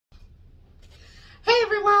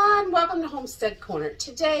everyone, welcome to Homestead Corner.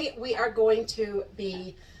 Today we are going to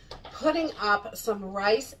be putting up some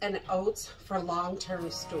rice and oats for long-term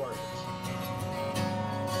storage.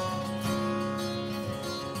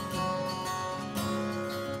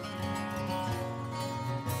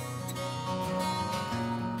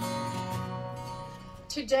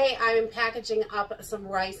 Today I am packaging up some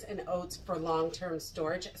rice and oats for long-term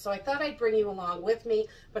storage, so I thought I'd bring you along with me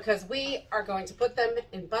because we are going to put them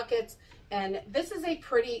in buckets, and this is a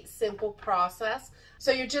pretty simple process.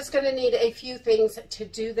 So you're just going to need a few things to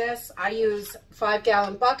do this. I use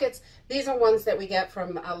 5-gallon buckets. These are ones that we get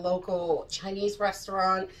from a local Chinese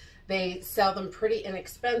restaurant. They sell them pretty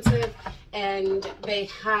inexpensive, and they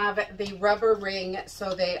have the rubber ring,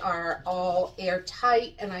 so they are all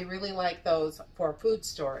airtight, and I really like those for food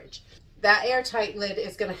storage. That airtight lid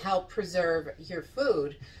is going to help preserve your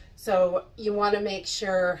food, so you want to make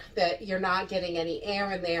sure that you're not getting any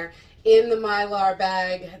air in there. In the Mylar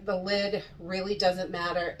bag, the lid really doesn't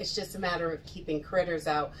matter. It's just a matter of keeping critters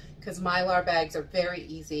out, because Mylar bags are very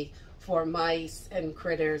easy for mice and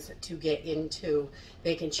critters to get into.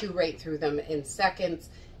 They can chew right through them in seconds,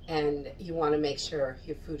 and you want to make sure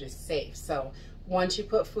your food is safe. So once you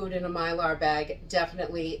put food in a Mylar bag,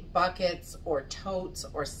 definitely buckets or totes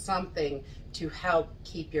or something to help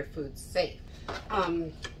keep your food safe.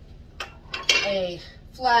 A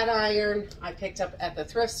flat iron I picked up at the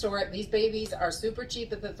thrift store. These babies are super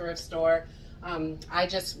cheap at the thrift store. I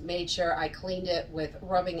just made sure I cleaned it with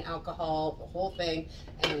rubbing alcohol, the whole thing,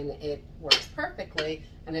 and it works perfectly,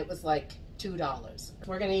 and it was like $2.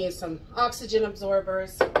 We're going to use some oxygen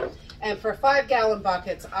absorbers, and for 5-gallon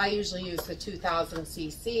buckets I usually use the 2000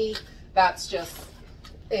 cc. That's just,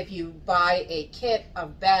 if you buy a kit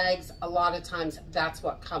of bags, a lot of times that's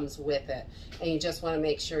what comes with it, and you just want to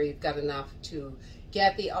make sure you've got enough to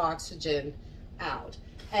get the oxygen out.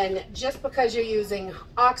 And just because you're using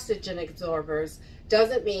oxygen absorbers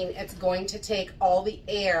doesn't mean it's going to take all the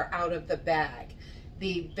air out of the bag.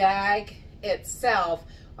 The bag itself,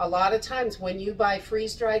 a lot of times when you buy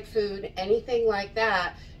freeze-dried food, anything like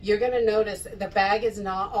that, you're going to notice the bag is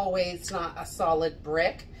not always a solid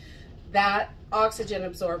brick. That oxygen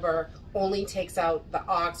absorber only takes out the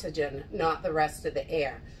oxygen, not the rest of the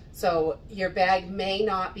air. So your bag may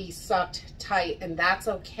not be sucked tight, and that's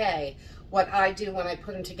okay. What I do when I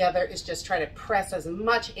put them together is just try to press as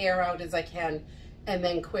much air out as I can and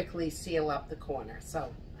then quickly seal up the corner,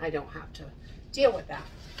 so I don't have to deal with that.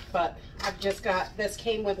 But I've just got, this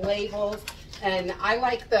came with labels, and I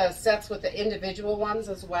like the sets with the individual ones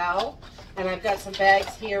as well. And I've got some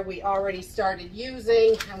bags here we already started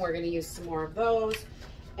using, and we're going to use some more of those.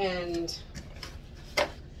 And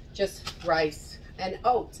just rice and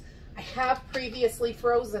oats. I have previously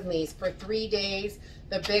frozen these for 3 days.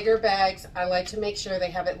 The bigger bags, I like to make sure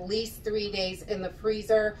they have at least 3 days in the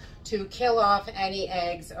freezer to kill off any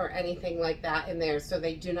eggs or anything like that in there, so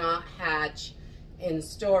they do not hatch in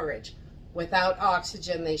storage. Without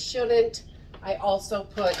oxygen, they shouldn't. I also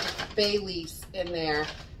put bay leaves in there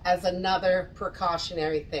as another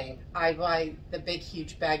precautionary thing. I buy the big,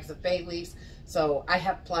 huge bags of bay leaves, so I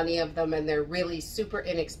have plenty of them, and they're really super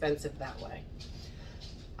inexpensive that way.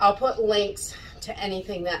 I'll put links to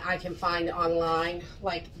anything that I can find online.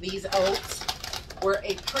 Like these oats were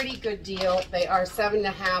a pretty good deal. They are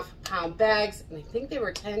 7.5-pound bags, and I think they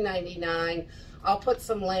were $10.99. I'll put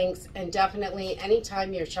some links, and definitely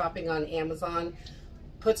anytime you're shopping on Amazon,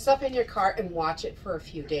 put stuff in your cart and watch it for a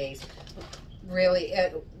few days. Really,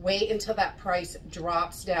 wait until that price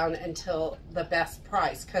drops down until the best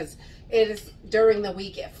price, because it is during the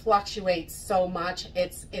week, it fluctuates so much,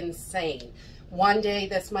 it's insane. One day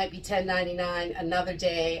this might be $10.99, another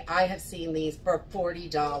day I have seen these for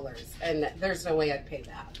 $40, and there's no way I'd pay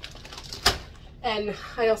that. And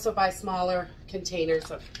I also buy smaller containers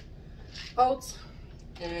of oats,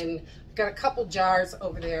 and I've got a couple jars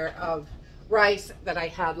over there of rice that I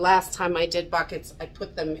had last time I did buckets. I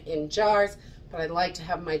put them in jars, but I like to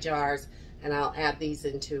have my jars, and I'll add these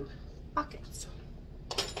into buckets.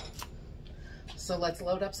 So let's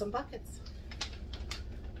load up some buckets.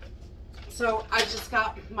 So I just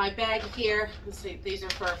got my bag here. Let's see, these are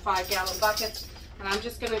for 5-gallon buckets, and I'm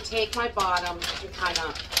just going to take my bottom and kind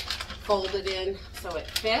of fold it in so it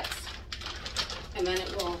fits, and then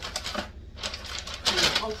it will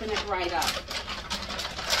open it right up.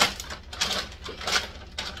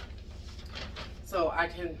 So I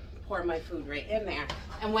can pour my food right in there.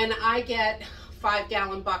 And when I get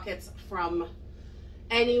 5-gallon buckets from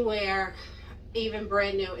anywhere, even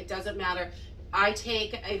brand new, it doesn't matter. I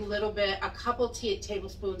take a couple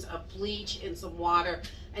tablespoons of bleach in some water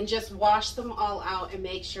and just wash them all out and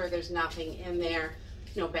make sure there's nothing in there.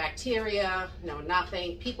 no bacteria, no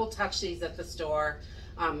nothing. People touch these at the store,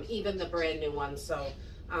 even the brand new ones. So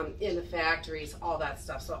in the factories, all that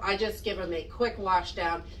stuff. So I just give them a quick wash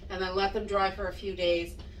down and then let them dry for a few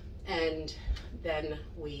days, and then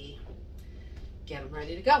we get them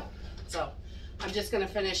ready to go. So I'm just gonna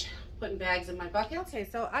finish putting bags in my bucket. Okay,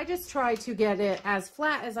 so I just try to get it as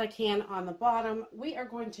flat as I can on the bottom. We are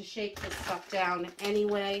going to shake this stuff down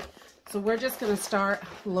anyway. So we're just gonna start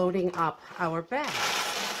loading up our bags.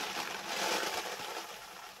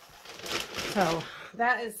 So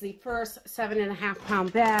that is the first 7.5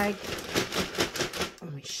 pound bag.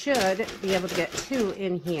 We should be able to get 2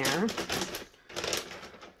 in here.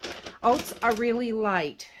 Oats are really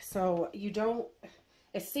light, so you don't,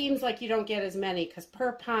 it seems like you don't get as many, because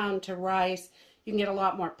per pound to rice, you can get a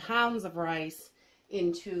lot more pounds of rice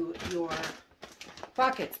into your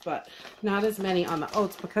buckets, but not as many on the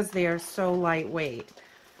oats because they are so lightweight.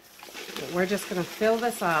 So we're just going to fill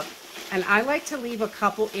this up, and I like to leave a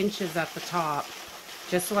couple inches at the top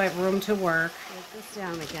just so I have room to work. Put this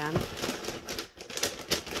down again.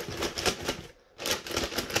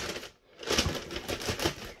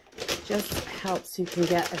 Just helps you can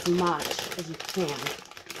get as much as you can.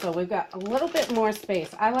 So we've got a little bit more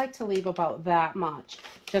space. I like to leave about that much,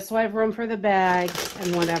 just so I have room for the bags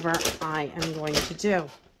and whatever I am going to do.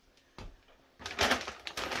 We're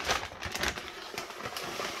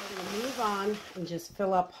going to move on and just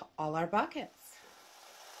fill up all our buckets.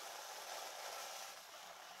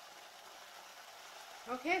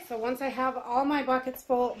 Okay, so once I have all my buckets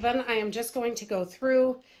full, then I am just going to go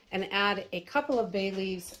through and add a couple of bay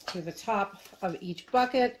leaves to the top of each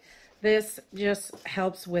bucket. This just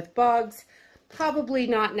helps with bugs. Probably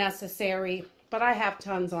not necessary, but I have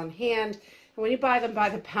tons on hand. And when you buy them by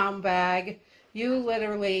the pound bag, you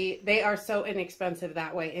literally, they are so inexpensive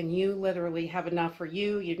that way, and you literally have enough for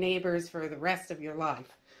you, your neighbors, for the rest of your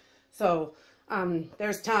life. So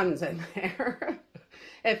there's tons in there.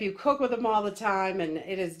 If you cook with them all the time, and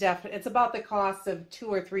it is definitely, it's about the cost of 2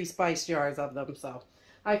 or 3 spice jars of them. So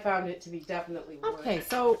I found it to be definitely worth it. Okay,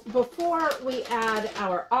 so before we add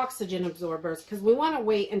our oxygen absorbers, because we want to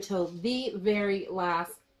wait until the very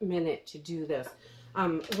last minute to do this,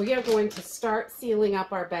 we are going to start sealing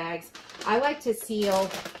up our bags. I like to seal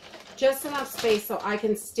just enough space so I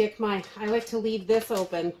can stick my, I like to leave this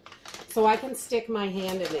open so I can stick my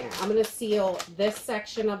hand in there. I'm going to seal this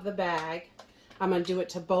section of the bag. I'm going to do it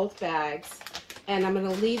to both bags, and I'm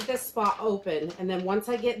going to leave this spot open, and then once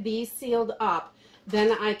I get these sealed up,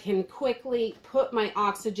 then I can quickly put my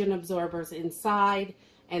oxygen absorbers inside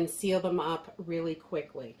and seal them up really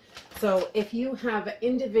quickly. So if you have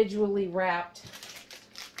individually wrapped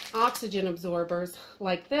oxygen absorbers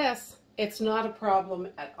like this, it's not a problem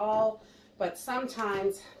at all. But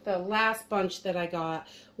sometimes the last bunch that I got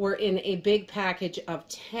were in a big package of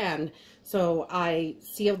 10. So I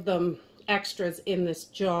sealed them extras in this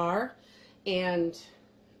jar, and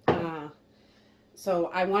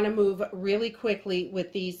so I want to move really quickly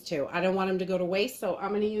with these two. I don't want them to go to waste, so I'm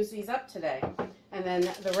going to use these up today. And then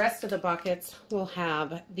the rest of the buckets will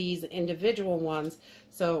have these individual ones,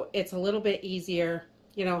 so it's a little bit easier.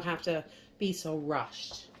 You don't have to be so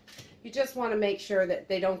rushed. You just want to make sure that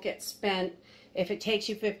they don't get spent. If it takes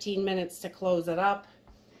you 15 minutes to close it up,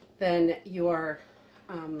 then your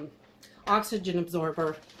oxygen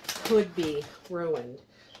absorber could be ruined.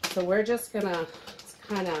 So we're just gonna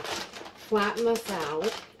kind of flatten this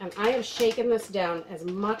out, and I have shaken this down as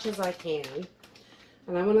much as I can,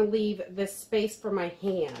 and I'm going to leave this space for my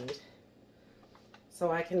hand so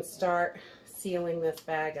I can start sealing this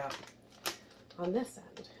bag up on this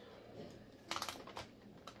end.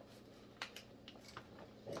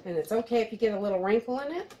 And it's okay if you get a little wrinkle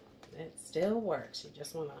in it, it still works. You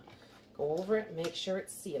just want to go over it and make sure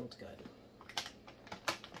it's sealed good.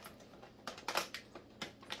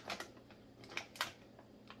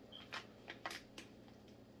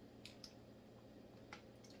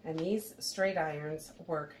 And these straight irons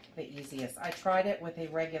work the easiest. I tried it with a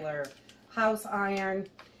regular house iron,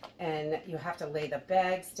 and you have to lay the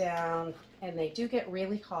bags down, and they do get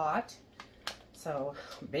really hot. So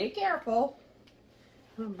be careful.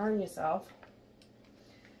 Don't burn yourself.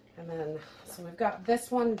 And then, so we've got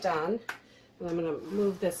this one done, and I'm going to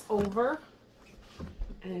move this over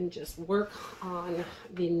and just work on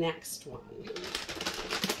the next one.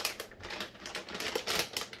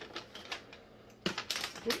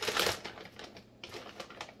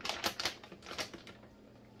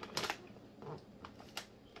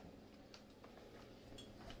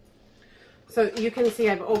 So you can see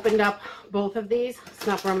I've opened up both of these. It's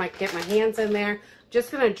not where I might get my hands in there.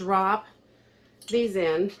 Just going to drop these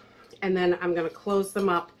in, and then I'm going to close them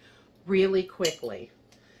up really quickly.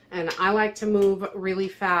 And I like to move really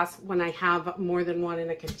fast when I have more than one in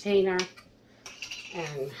a container.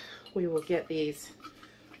 And we will get these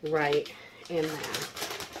right in there.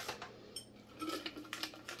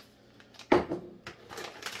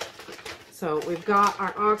 So we've got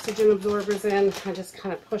our oxygen absorbers in. I just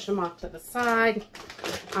kind of push them off to the side.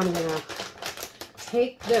 I'm going to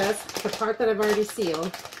take this, the part that I've already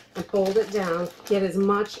sealed, and fold it down, get as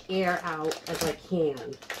much air out as I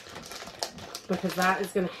can, because that is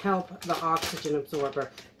going to help the oxygen absorber.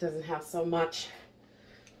 It doesn't have so much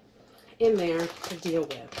in there to deal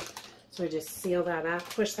with. So we just seal that out,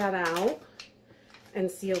 push that out, and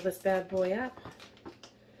seal this bad boy up.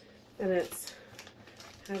 And it's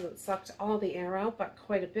hasn't sucked all the air out, but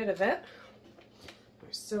quite a bit of it.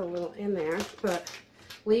 There's still a little in there, but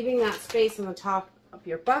leaving that space on the top of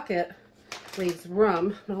your bucket leaves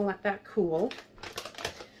room. I'm gonna let that cool.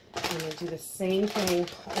 I'm gonna do the same thing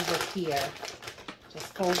over here.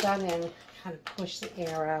 Just fold that in, kind of push the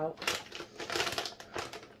air out,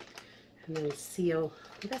 and then seal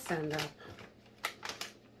this end up.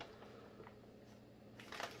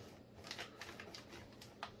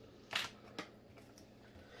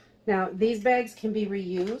 Now, these bags can be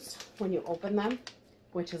reused when you open them,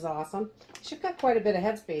 which is awesome. You've got quite a bit of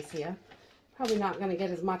headspace here. Probably not going to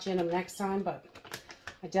get as much in them next time, but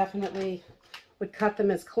I definitely would cut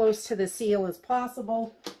them as close to the seal as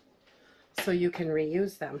possible so you can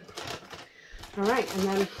reuse them. All right, and then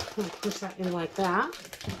I'm going to push that in like that.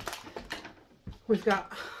 We've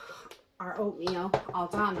got our oatmeal all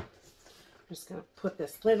done. I'm just going to put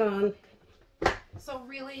this lid on. So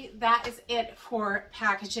really, that is it for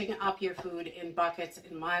packaging up your food in buckets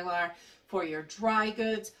in Mylar. For your dry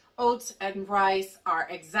goods, oats and rice are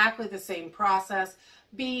exactly the same process.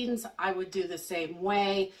 Beans, I would do the same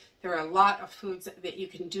way. There are a lot of foods that you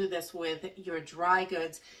can do this with, your dry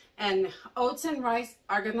goods. And oats and rice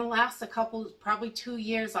are going to last a couple, probably 2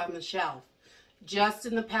 years on the shelf. Just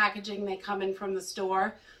in the packaging, they come in from the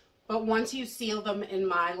store. But once you seal them in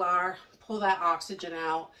Mylar, pull that oxygen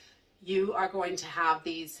out, you are going to have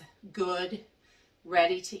these good,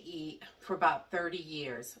 ready to eat for about 30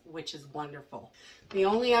 years, which is wonderful. The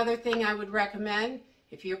only other thing I would recommend,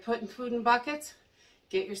 if you're putting food in buckets,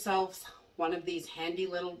 get yourselves one of these handy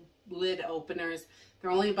little lid openers. They're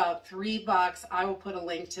only about $3. I will put a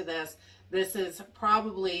link to this. This is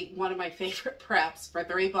probably one of my favorite preps for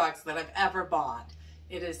 $3 that I've ever bought.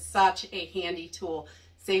 It is such a handy tool.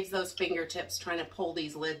 Saves those fingertips trying to pull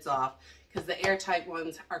these lids off, because the airtight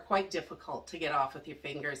ones are quite difficult to get off with your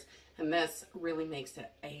fingers, and this really makes it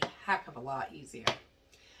a heck of a lot easier.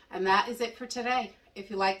 And that is it for today. If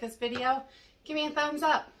you like this video, give me a thumbs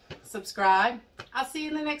up, subscribe. I'll see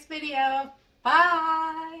you in the next video.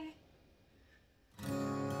 Bye!